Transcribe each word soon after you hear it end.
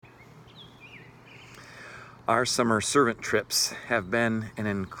Our summer servant trips have been an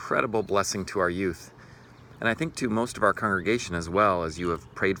incredible blessing to our youth, and I think to most of our congregation as well, as you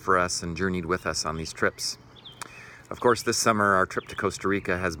have prayed for us and journeyed with us on these trips. Of course, this summer our trip to Costa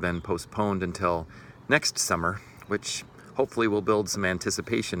Rica has been postponed until next summer, which hopefully will build some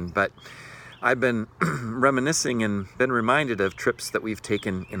anticipation, but I've been reminiscing and been reminded of trips that we've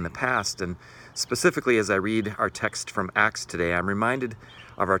taken in the past, and specifically as I read our text from Acts today, I'm reminded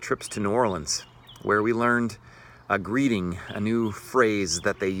of our trips to New Orleans, where we learned a greeting, a new phrase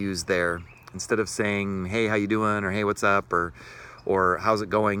that they use there. Instead of saying, "Hey, how you doing?" or "Hey, what's up?" or "How's it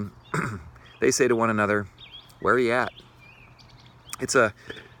going?" they say to one another, "Where are you at?" It's a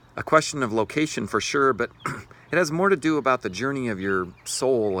question of location for sure, but it has more to do about the journey of your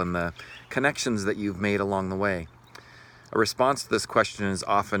soul and the connections that you've made along the way. A response to this question is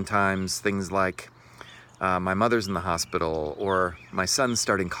oftentimes things like, my mother's in the hospital, or my son's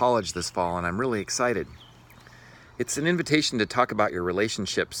starting college this fall and I'm really excited. It's an invitation to talk about your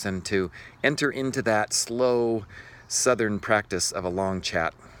relationships and to enter into that slow Southern practice of a long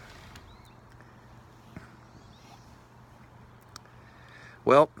chat.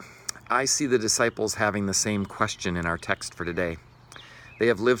 Well, I see the disciples having the same question in our text for today. They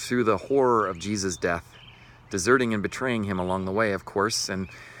have lived through the horror of Jesus' death, deserting and betraying him along the way, of course, and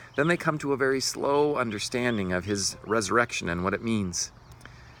then they come to a very slow understanding of his resurrection and what it means.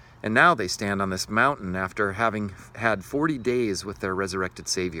 And now they stand on this mountain after having had 40 days with their resurrected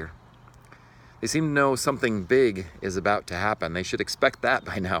Savior. They seem to know something big is about to happen. They should expect that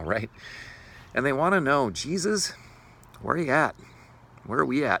by now, right? And they want to know, Jesus, where are you at? Where are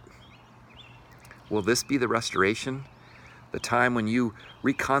we at? Will this be the restoration? The time when you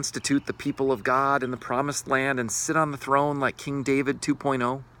reconstitute the people of God in the promised land and sit on the throne like King David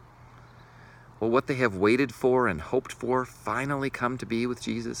 2.0? Will what they have waited for and hoped for finally come to be with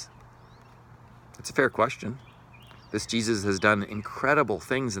Jesus? It's a fair question. This Jesus has done incredible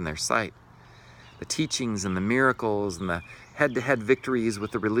things in their sight. The teachings and the miracles and the head-to-head victories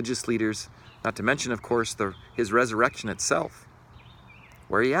with the religious leaders, not to mention, of course, his resurrection itself.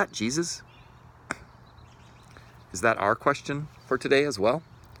 Where are you at, Jesus? Is that our question for today as well?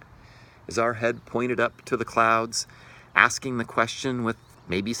 Is our head pointed up to the clouds, asking the question with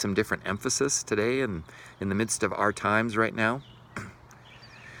maybe some different emphasis today and in the midst of our times right now?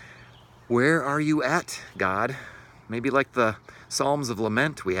 Where are you at, God? Maybe like the Psalms of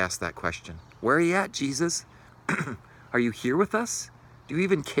Lament, we ask that question. Where are you at, Jesus? Are you here with us? Do you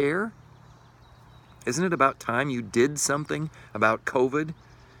even care? Isn't it about time you did something about COVID?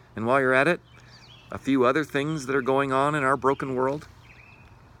 And while you're at it, a few other things that are going on in our broken world?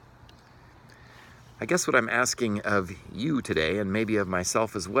 I guess what I'm asking of you today, and maybe of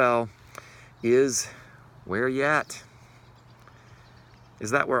myself as well, is where are you at? Is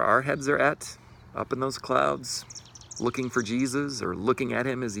that where our heads are at? Up in those clouds, looking for Jesus or looking at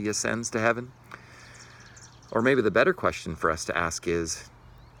him as he ascends to heaven? Or maybe the better question for us to ask is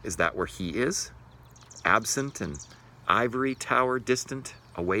that where he is? Absent and ivory tower distant,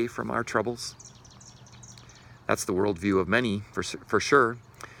 away from our troubles? That's the worldview of many, for sure.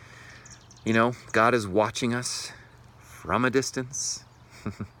 You know, God is watching us from a distance.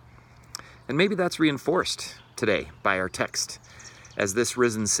 And maybe that's reinforced today by our text, as this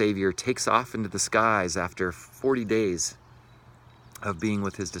risen Savior takes off into the skies after 40 days of being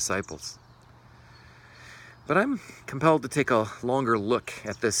with his disciples. But I'm compelled to take a longer look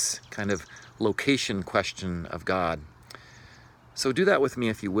at this kind of location question of God. So do that with me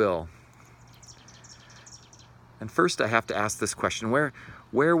if you will. And first I have to ask this question,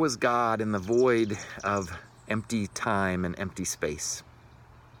 where was God in the void of empty time and empty space?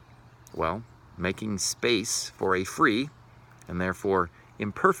 Well, making space for a free and therefore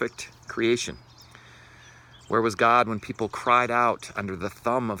imperfect creation. Where was God when people cried out under the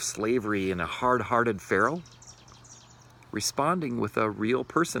thumb of slavery and a hard-hearted Pharaoh? Responding with a real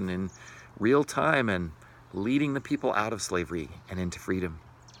person in real time and leading the people out of slavery and into freedom.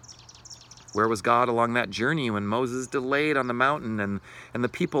 Where was God along that journey when Moses delayed on the mountain and the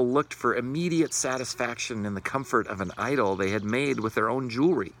people looked for immediate satisfaction in the comfort of an idol they had made with their own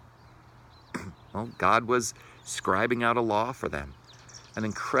jewelry? Well, God was scribing out a law for them, an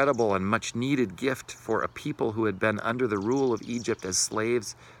incredible and much needed gift for a people who had been under the rule of Egypt as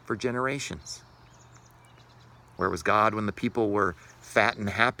slaves for generations. Where was God when the people were fat and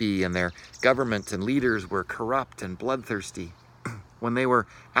happy and their government and leaders were corrupt and bloodthirsty? When they were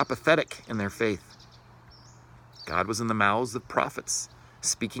apathetic in their faith? God was in the mouths of prophets,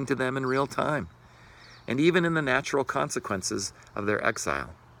 speaking to them in real time, and even in the natural consequences of their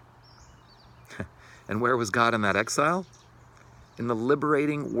exile. And where was God in that exile? In the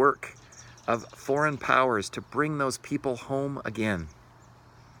liberating work of foreign powers to bring those people home again.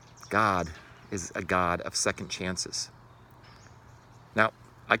 God is a God of second chances. Now,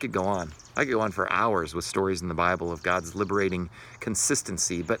 I could go on. I could go on for hours with stories in the Bible of God's liberating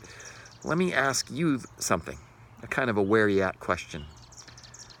consistency, but let me ask you something, a kind of a where you at question.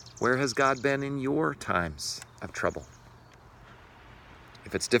 Where has God been in your times of trouble?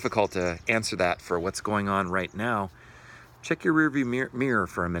 If it's difficult to answer that for what's going on right now, check your rearview mirror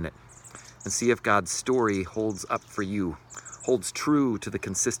for a minute and see if God's story holds up for you, holds true to the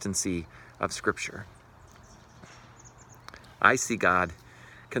consistency of Scripture. I see God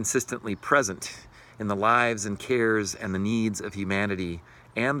consistently present in the lives and cares and the needs of humanity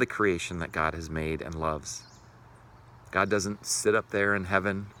and the creation that God has made and loves. God doesn't sit up there in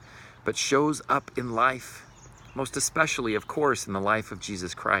heaven, but shows up in life, most especially, of course, in the life of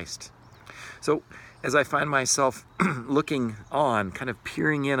Jesus Christ. So as I find myself looking on, kind of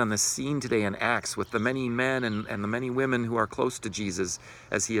peering in on the scene today in Acts with the many men and the many women who are close to Jesus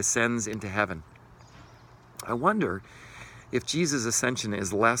as he ascends into heaven, I wonder if Jesus' ascension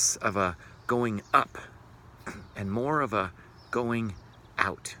is less of a going up and more of a going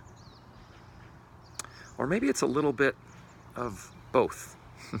out. Or maybe it's a little bit of both.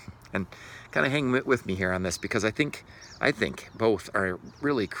 And kind of hang with me here on this, because I think both are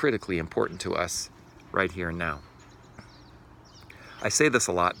really critically important to us right here and now. I say this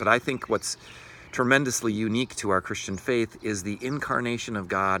a lot, but I think what's tremendously unique to our Christian faith is the incarnation of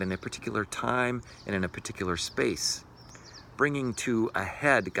God in a particular time and in a particular space, bringing to a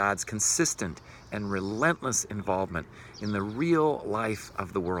head God's consistent and relentless involvement in the real life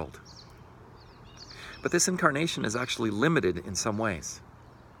of the world. But this incarnation is actually limited in some ways.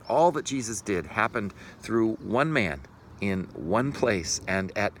 All that Jesus did happened through one man in one place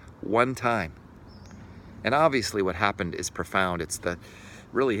and at one time. And obviously what happened is profound. It's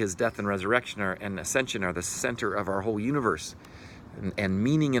really his death and resurrection and ascension are the center of our whole universe and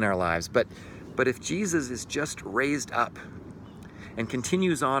meaning in our lives. But if Jesus is just raised up and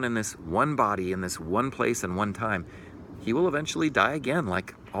continues on in this one body, in this one place and one time, he will eventually die again,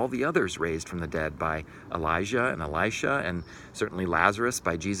 like all the others raised from the dead by Elijah and Elisha, and certainly Lazarus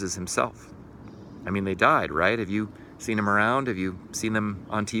by Jesus himself. I mean, they died, right? Have you seen them around? Have you seen them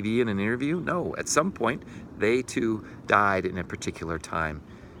on TV in an interview? No. At some point, they too died in a particular time,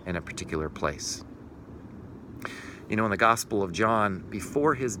 in a particular place. You know, in the Gospel of John,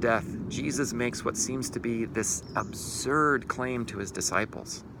 before his death, Jesus makes what seems to be this absurd claim to his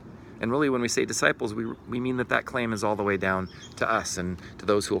disciples. And really, when we say disciples, we mean that claim is all the way down to us and to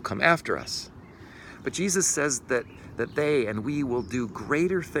those who will come after us. But Jesus says that they and we will do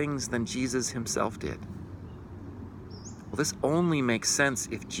greater things than Jesus himself did. Well, this only makes sense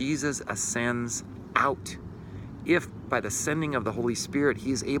if Jesus ascends out. If by the sending of the Holy Spirit,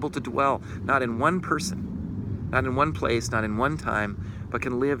 he is able to dwell not in one person, not in one place, not in one time, but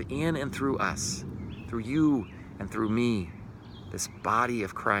can live in and through us, through you and through me, this body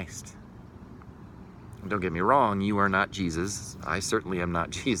of Christ. And don't get me wrong, you are not Jesus. I certainly am not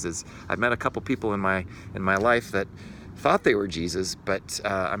Jesus. I've met a couple people in my life that thought they were Jesus, but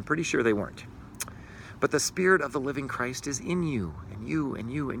I'm pretty sure they weren't. But the Spirit of the living Christ is in you, and you,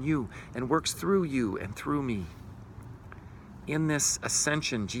 and you, and you, and works through you and through me. In this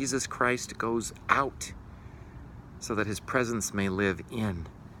ascension, Jesus Christ goes out so that his presence may live in.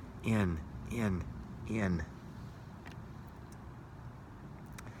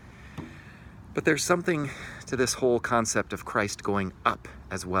 But there's something to this whole concept of Christ going up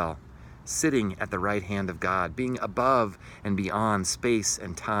as well, sitting at the right hand of God, being above and beyond space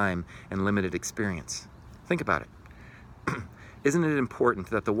and time and limited experience. Think about it. Isn't it important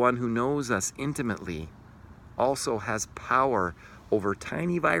that the one who knows us intimately also has power over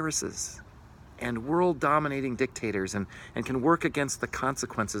tiny viruses and world-dominating dictators and can work against the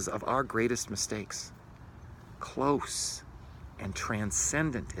consequences of our greatest mistakes? Close and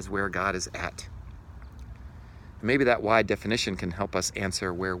transcendent is where God is at. Maybe that wide definition can help us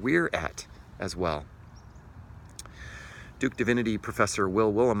answer where we're at as well. Duke Divinity Professor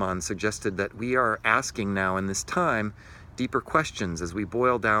Will Willimon suggested that we are asking now in this time deeper questions as we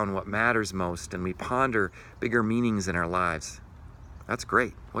boil down what matters most and we ponder bigger meanings in our lives. That's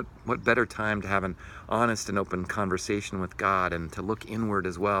great. What better time to have an honest and open conversation with God and to look inward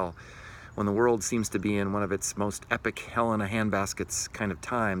as well, when the world seems to be in one of its most epic hell in a handbaskets kind of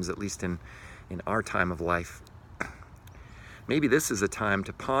times, at least in our time of life. Maybe this is a time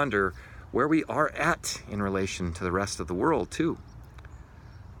to ponder where we are at in relation to the rest of the world too.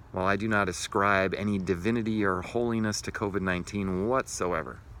 While I do not ascribe any divinity or holiness to COVID-19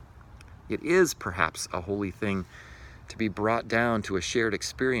 whatsoever, it is perhaps a holy thing to be brought down to a shared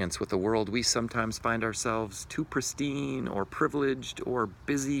experience with a world we sometimes find ourselves too pristine or privileged or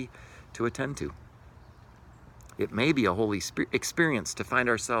busy to attend to. It may be a holy experience to find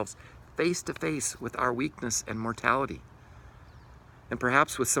ourselves face to face with our weakness and mortality, and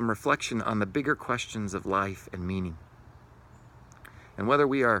perhaps with some reflection on the bigger questions of life and meaning. And whether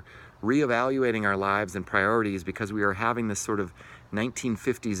we are reevaluating our lives and priorities because we are having this sort of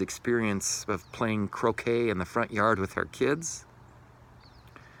 1950s experience of playing croquet in the front yard with our kids,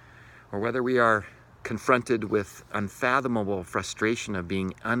 or whether we are confronted with unfathomable frustration of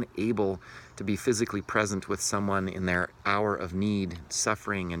being unable to be physically present with someone in their hour of need,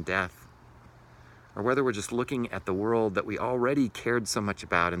 suffering, and death, or whether we're just looking at the world that we already cared so much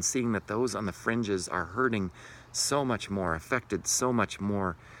about and seeing that those on the fringes are hurting so much more, affected so much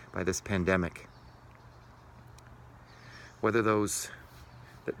more by this pandemic. Whether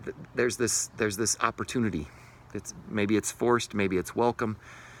there's this opportunity, maybe it's forced, maybe it's welcome,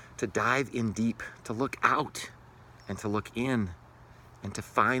 to dive in deep, to look out and to look in, and to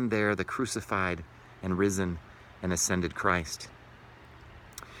find there the crucified and risen and ascended Christ.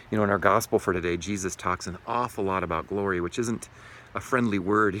 You know, in our gospel for today, Jesus talks an awful lot about glory, which isn't a friendly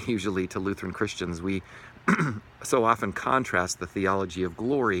word usually to Lutheran Christians. We so often contrast the theology of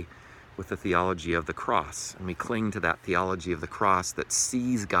glory with the theology of the cross, and we cling to that theology of the cross that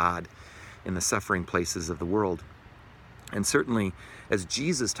sees God in the suffering places of the world. And certainly, as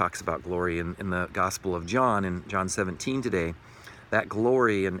Jesus talks about glory in the Gospel of John, in John 17 today, that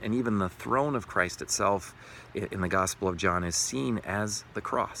glory and even the throne of Christ itself in the Gospel of John is seen as the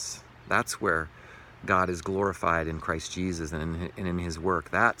cross. That's where God is glorified in Christ Jesus and in his work.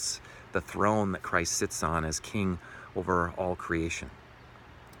 That's the throne that Christ sits on as king over all creation.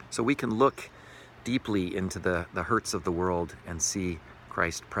 So we can look deeply into the hurts of the world and see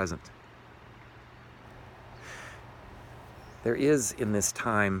Christ present. There is in this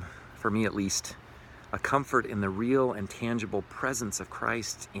time, for me at least, a comfort in the real and tangible presence of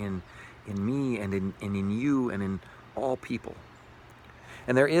Christ in me and in you and in all people.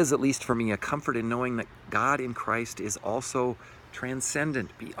 And there is, at least for me, a comfort in knowing that God in Christ is also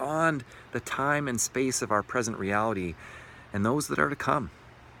transcendent, beyond the time and space of our present reality and those that are to come.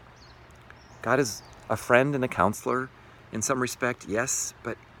 God is a friend and a counselor in some respect, yes,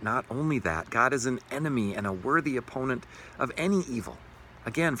 but not only that. God is an enemy and a worthy opponent of any evil.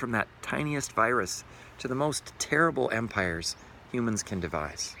 Again, from that tiniest virus to the most terrible empires humans can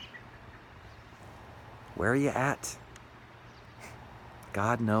devise. Where are you at?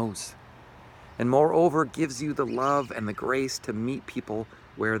 God knows. And moreover, gives you the love and the grace to meet people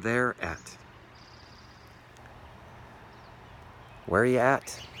where they're at. Where are you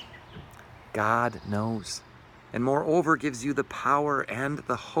at? God knows. And moreover, gives you the power and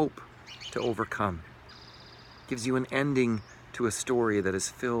the hope to overcome. Gives you an ending to a story that is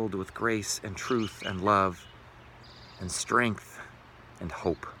filled with grace and truth and love and strength and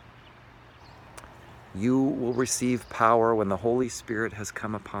hope. You will receive power when the Holy Spirit has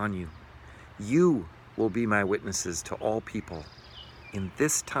come upon you. You will be my witnesses to all people in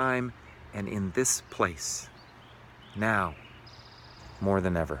this time and in this place, now more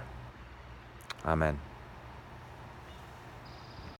than ever. Amen.